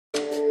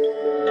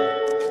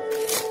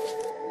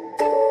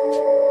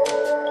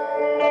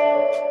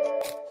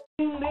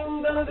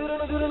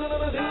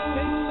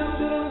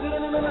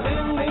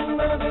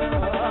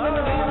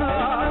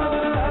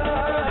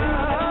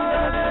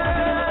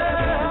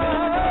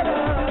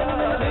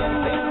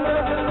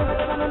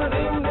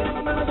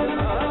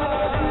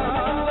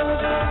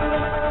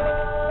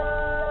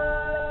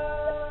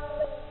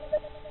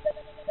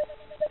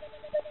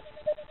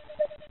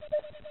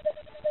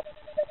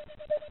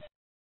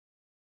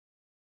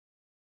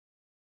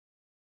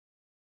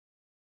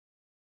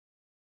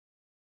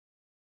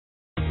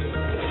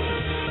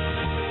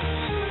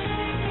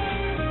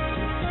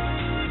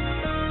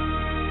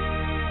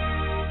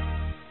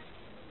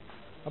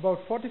About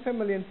 45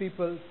 million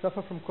people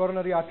suffer from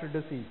coronary artery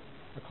disease.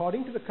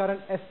 According to the current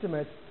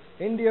estimates,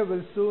 India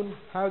will soon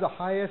have the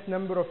highest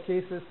number of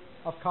cases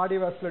of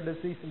cardiovascular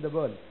disease in the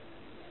world.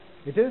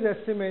 It is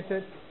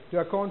estimated to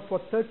account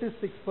for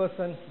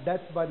 36%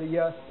 deaths by the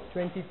year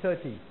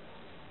 2030.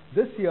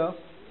 This year,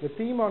 the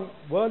theme on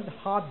World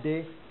Heart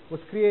Day was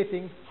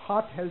creating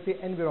heart-healthy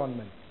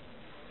environment.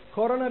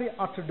 Coronary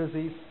artery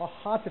disease or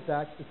heart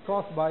attack is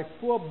caused by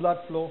poor blood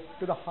flow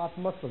to the heart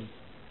muscles.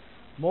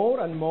 More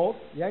and more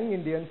young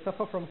Indians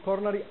suffer from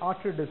coronary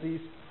artery disease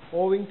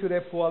owing to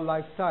their poor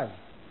lifestyle.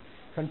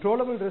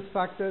 Controllable risk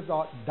factors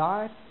are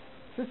diet,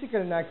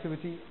 physical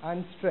inactivity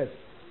and stress.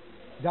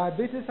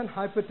 Diabetes and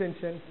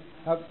hypertension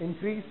have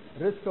increased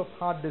risk of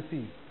heart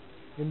disease.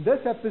 In this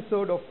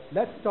episode of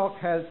Let's Talk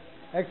Health,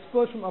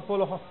 experts from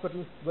Apollo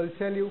Hospital will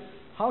tell you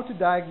how to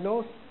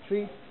diagnose,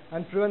 treat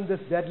and prevent this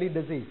deadly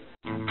disease.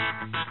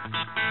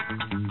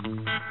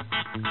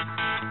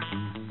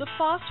 The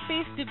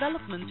fast-paced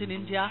development in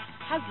India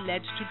has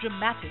led to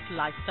dramatic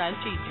lifestyle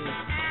changes.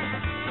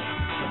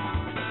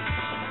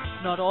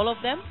 Not all of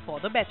them for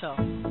the better.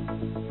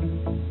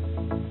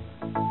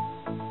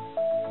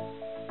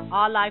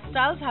 Our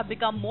lifestyles have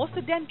become more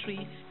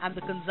sedentary and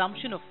the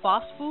consumption of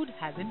fast food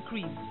has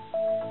increased.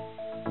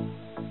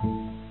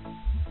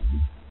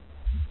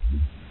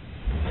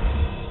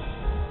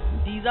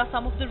 These are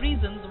some of the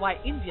reasons why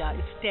India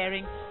is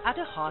staring at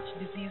a heart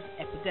disease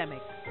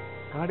epidemic.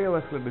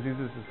 Cardiovascular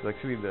diseases is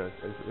actually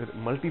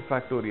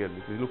multifactorial.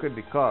 If you look at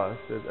the cause,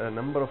 there's a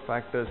number of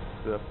factors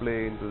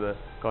play into the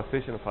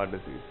causation of heart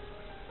disease.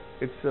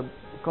 It's a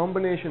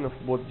combination of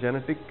both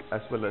genetic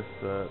as well as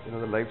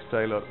the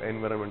lifestyle or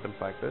environmental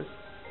factors.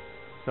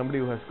 Somebody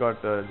who has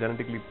got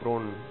genetically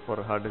prone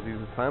for heart disease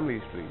family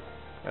history,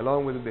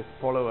 along with they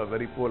follow a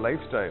very poor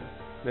lifestyle,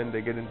 then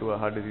they get into a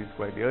heart disease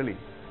quite early.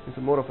 It's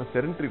more of a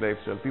sedentary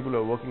lifestyle. People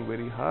are working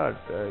very hard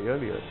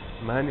earlier,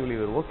 manually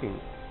they're working,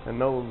 and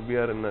now we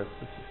are in a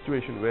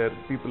situation where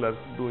people are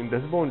doing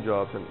desk-bound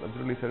jobs and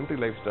absolutely sedentary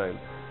lifestyle.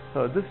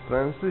 This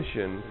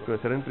transition to a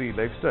sedentary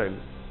lifestyle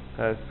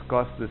has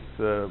caused this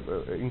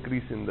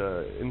increase in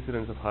the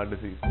incidence of heart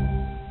disease.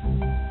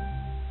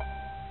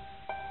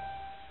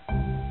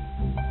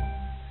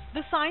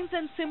 The signs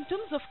and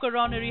symptoms of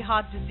coronary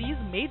heart disease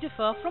may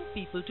differ from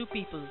people to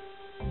people.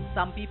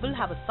 Some people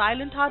have a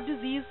silent heart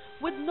disease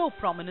with no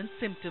prominent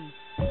symptoms.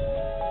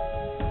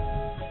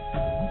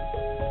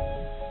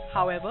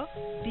 However,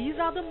 these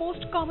are the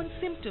most common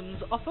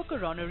symptoms of a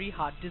coronary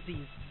heart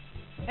disease.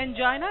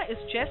 Angina is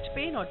chest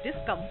pain or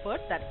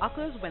discomfort that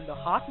occurs when the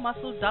heart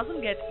muscle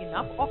doesn't get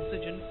enough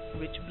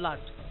oxygen-rich blood.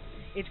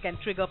 It can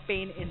trigger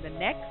pain in the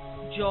neck,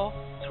 jaw,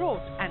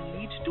 throat and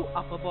lead to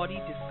upper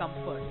body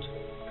discomfort.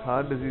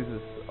 Heart disease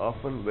is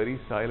often very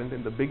silent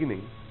in the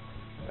beginning,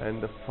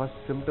 and the first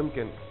symptom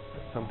can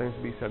sometimes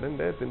be sudden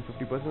death in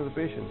 50% of the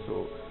patients.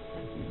 So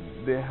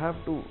they have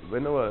to,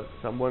 whenever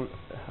someone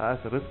has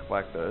risk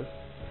factors,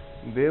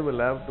 they will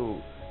have to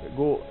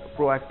go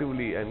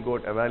proactively and go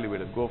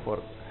evaluated, go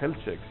for health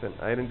checks and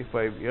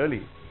identify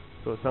early.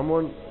 So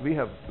we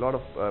have a lot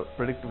of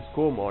predictive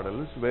score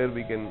models where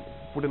we can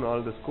put in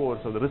all the scores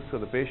of the risks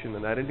of the patient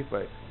and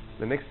identify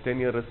the next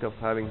 10-year risk of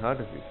having heart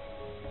disease.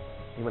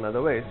 Even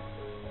otherwise,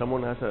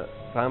 someone has a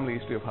family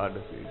history of heart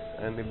disease,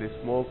 and if they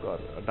smoke or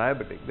are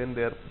diabetic, then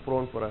they are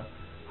prone for a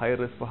higher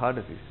risk for heart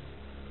disease.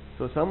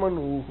 So someone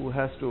who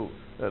has to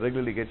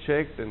regularly get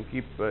checked and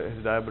keep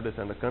his diabetes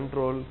under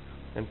control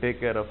and take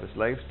care of his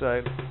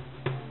lifestyle.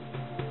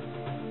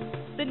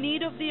 The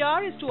need of the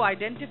hour is to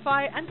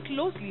identify and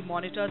closely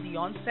monitor the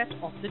onset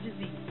of the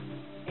disease.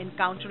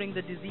 Encountering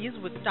the disease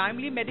with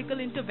timely medical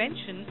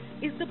intervention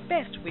is the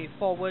best way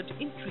forward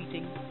in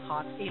treating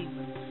heart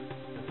ailments.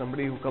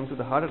 Somebody who comes with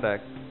a heart attack,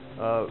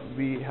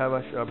 we have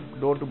a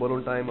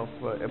door-to-balloon time of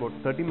about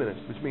 30 minutes,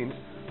 which means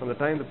from the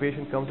time the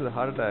patient comes with a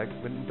heart attack,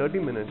 within 30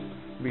 minutes,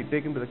 we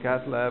take him to the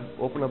cath lab,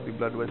 open up the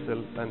blood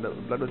vessel, and the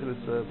blood vessel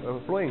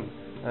is flowing.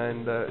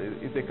 And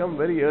if they come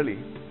very early,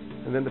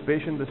 and then the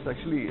patient just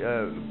actually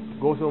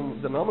goes home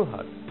with a normal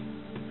heart.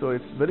 So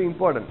it's very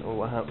important.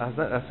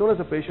 As soon as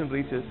the patient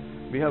reaches,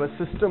 we have a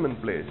system in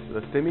place. The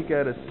STEMI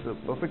care is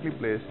perfectly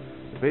placed.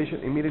 The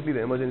patient immediately,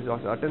 the emergency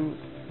doctor attends,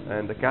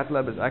 and the cath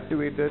lab is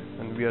activated,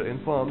 and we are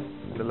informed.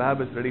 The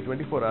lab is ready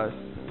 24 hours.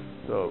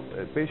 So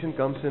a patient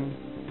comes in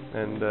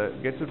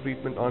and gets the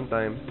treatment on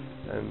time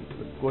and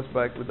goes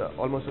back with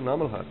almost a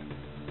normal heart.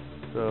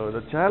 So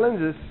the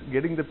challenge is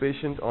getting the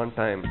patient on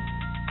time.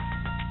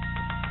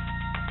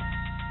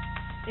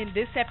 In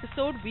this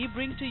episode, we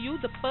bring to you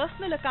the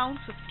personal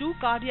accounts of two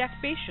cardiac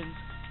patients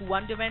who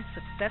underwent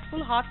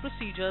successful heart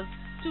procedures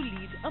to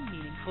lead a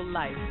meaningful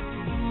life.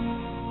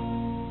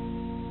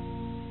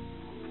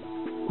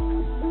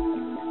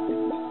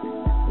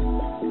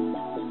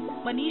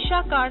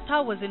 Manisha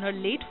Kartha was in her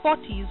late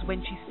 40s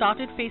when she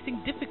started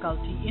facing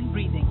difficulty in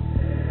breathing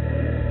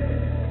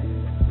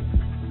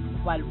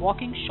while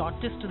walking short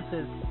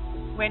distances.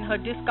 When her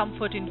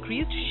discomfort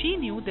increased, she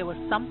knew there was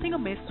something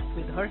amiss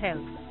with her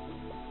health.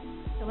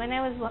 So when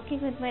I was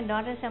walking with my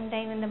daughter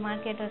sometime in the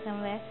market or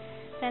somewhere,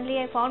 Suddenly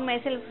I found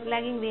myself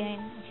lagging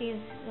behind. She is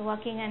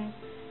walking, and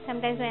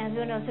sometimes my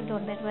husband also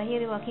told that, why are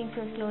you walking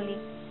so slowly?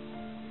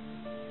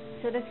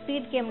 So the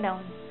speed came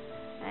down,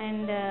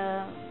 and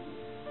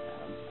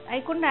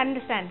I couldn't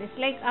understand. It's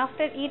like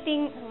after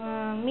eating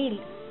meal,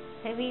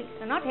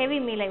 not heavy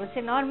meal, I would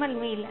say normal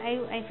meal,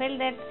 I felt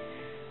that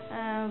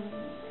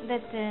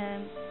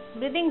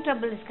breathing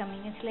trouble is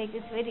coming. It's like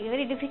it's very,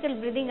 very difficult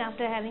breathing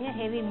after having a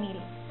heavy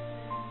meal.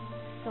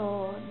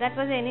 So that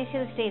was the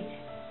initial stage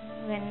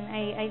when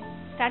I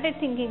started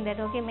thinking that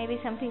okay, maybe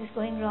something is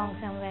going wrong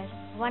somewhere.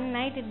 One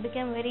night it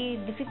became very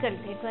difficult.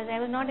 I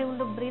was not able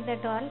to breathe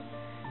at all.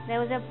 There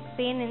was a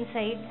pain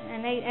inside,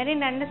 and I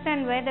didn't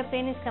understand where the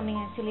pain is coming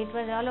actually. It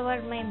was all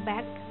over my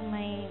back,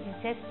 my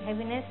chest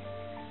heaviness,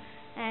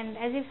 and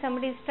as if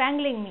somebody is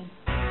strangling me.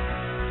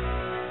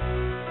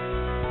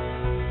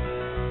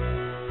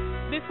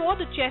 Before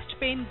the chest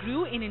pain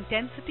grew in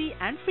intensity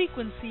and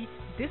frequency,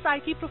 this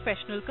IT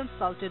professional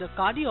consulted a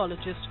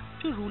cardiologist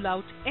to rule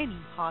out any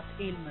heart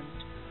ailment.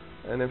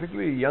 An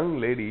effectively young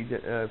lady,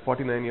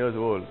 49 years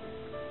old,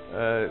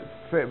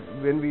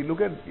 when we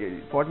look at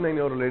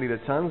 49-year-old lady, the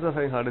chance of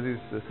having heart disease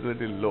is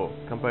relatively low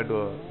compared to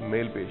a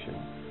male patient.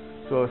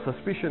 So her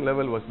suspicion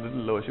level was a little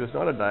low. She was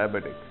not a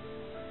diabetic,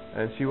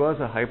 and she was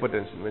a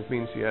hypertension, which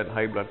means she had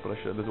high blood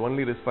pressure. That's the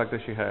only risk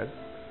factor she had.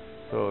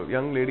 So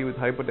young lady with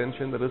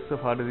hypertension, the risks of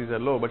heart disease are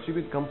low, but she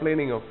was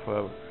complaining of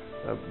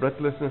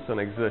breathlessness on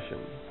exertion.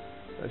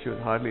 She was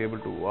hardly able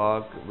to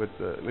walk with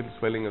little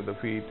swelling of the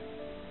feet.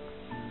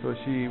 So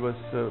she was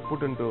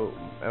put into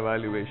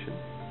evaluation.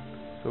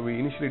 So we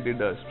initially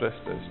did a stress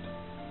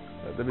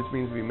test, which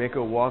means we make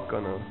her walk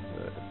on a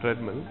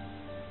treadmill,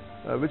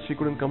 which she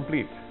couldn't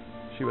complete.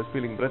 She was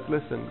feeling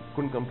breathless and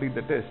couldn't complete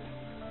the test.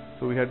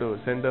 So we had to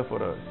send her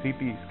for a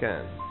CT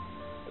scan,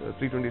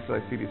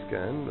 320-slice CT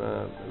scan,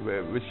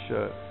 which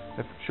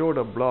showed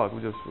a block,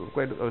 which was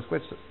I was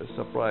quite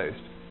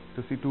surprised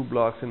to see two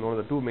blocks in one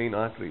of the two main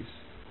arteries.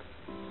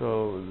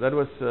 So that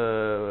was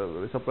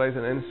a surprise,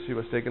 and hence she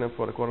was taken up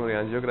for a coronary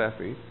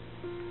angiography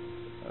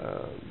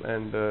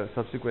and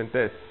subsequent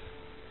tests,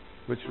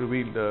 which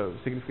revealed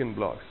significant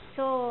blocks.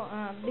 So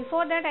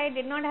before that, I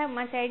did not have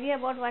much idea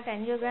about what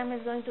angiogram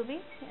is going to be.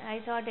 I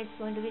thought it's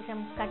going to be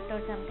some cut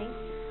or something,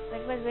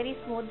 but it was very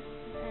smooth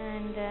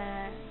and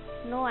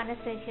no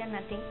anesthesia,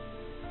 nothing.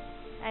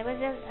 I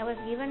was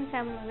given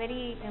some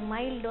very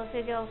mild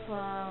dosage of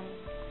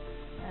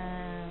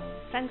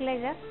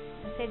tranquilizer.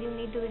 I said you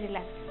need to be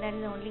relaxed. That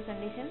is the only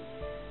condition.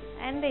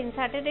 And they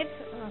inserted it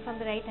from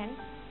the right hand.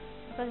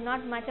 It was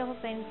not much of a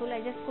painful.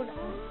 I just could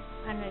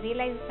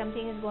realize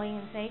something is going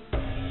inside.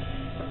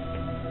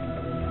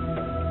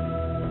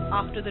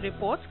 After the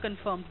reports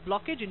confirmed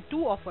blockage in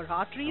two of her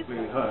arteries, We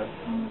heard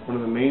one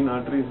of the main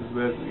arteries is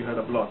where we had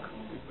a block.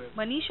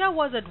 Manisha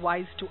was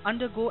advised to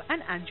undergo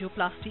an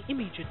angioplasty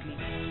immediately.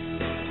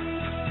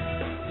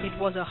 It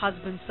was her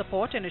husband's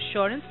support and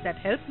assurance that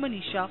helped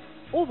Manisha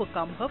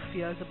overcome her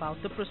fears about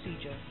the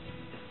procedure.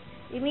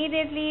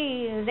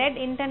 Immediately read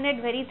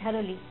internet very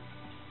thoroughly,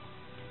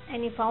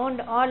 and he found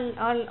all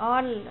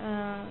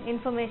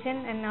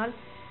information and all.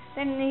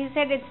 Then he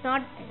said it's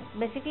not.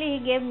 Basically,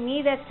 he gave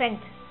me the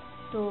strength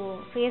to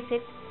face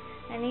it,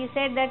 and he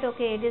said that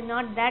okay, it is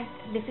not that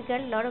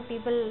difficult. A lot of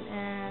people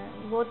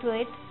go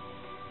through it,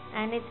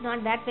 and it's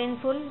not that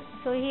painful.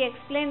 So he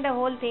explained the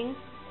whole thing.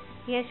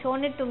 He has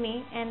shown it to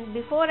me, and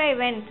before I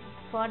went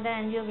for the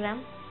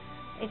angiogram,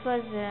 it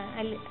was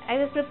I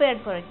was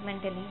prepared for it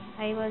mentally.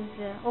 I was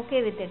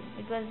okay with it.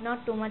 It was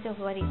not too much of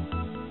worry.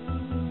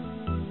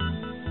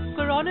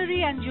 Coronary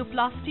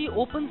angioplasty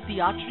opens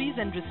the arteries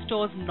and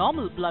restores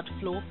normal blood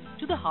flow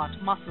to the heart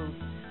muscles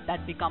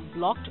that become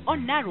blocked or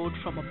narrowed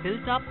from a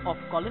build-up of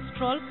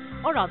cholesterol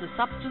or other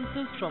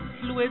substances from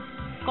fluids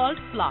called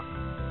plaque.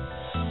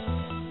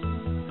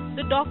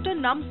 The doctor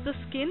numbs the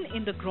skin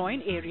in the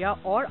groin area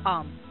or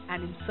arm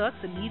and inserts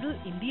a needle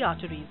in the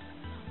arteries.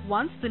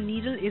 Once the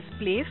needle is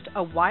placed,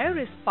 a wire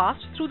is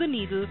passed through the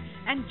needle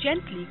and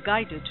gently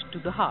guided to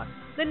the heart.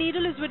 The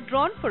needle is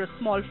withdrawn for a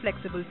small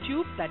flexible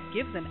tube that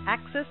gives an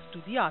access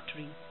to the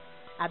artery.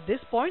 At this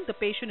point, the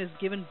patient is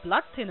given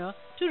blood thinner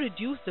to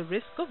reduce the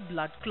risk of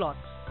blood clots.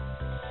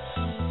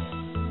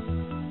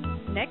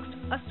 Next,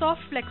 a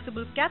soft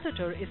flexible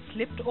catheter is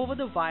slipped over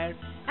the wire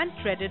and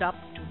threaded up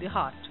to the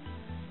heart.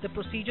 The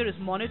procedure is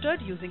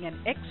monitored using an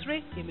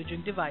X-ray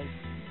imaging device.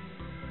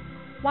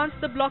 Once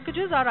the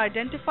blockages are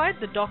identified,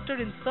 the doctor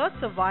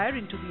inserts a wire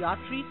into the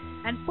artery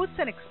and puts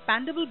an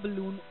expandable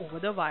balloon over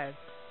the wire.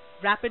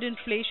 Rapid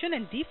inflation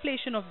and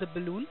deflation of the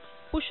balloon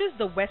pushes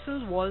the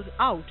vessel walls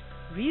out,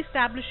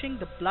 re-establishing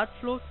the blood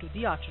flow to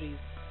the arteries.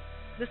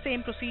 The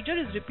same procedure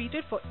is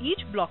repeated for each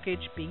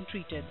blockage being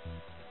treated.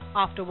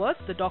 Afterwards,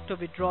 the doctor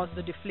withdraws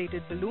the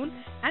deflated balloon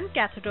and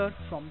catheter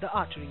from the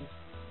arteries.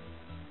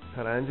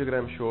 Her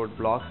angiogram showed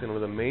blocks in one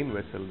of the main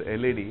vessel, the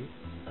LAD,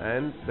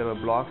 and there were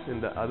blocks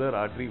in the other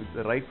artery,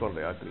 the right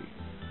coronary artery.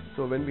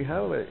 So when we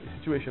have a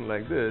situation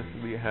like this,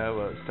 we have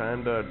a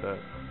standard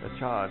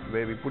chart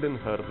where we put in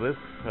her risk,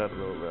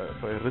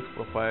 her risk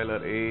profile,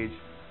 her age,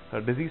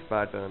 her disease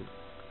pattern.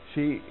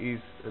 she is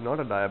not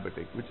a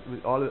diabetic, which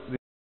all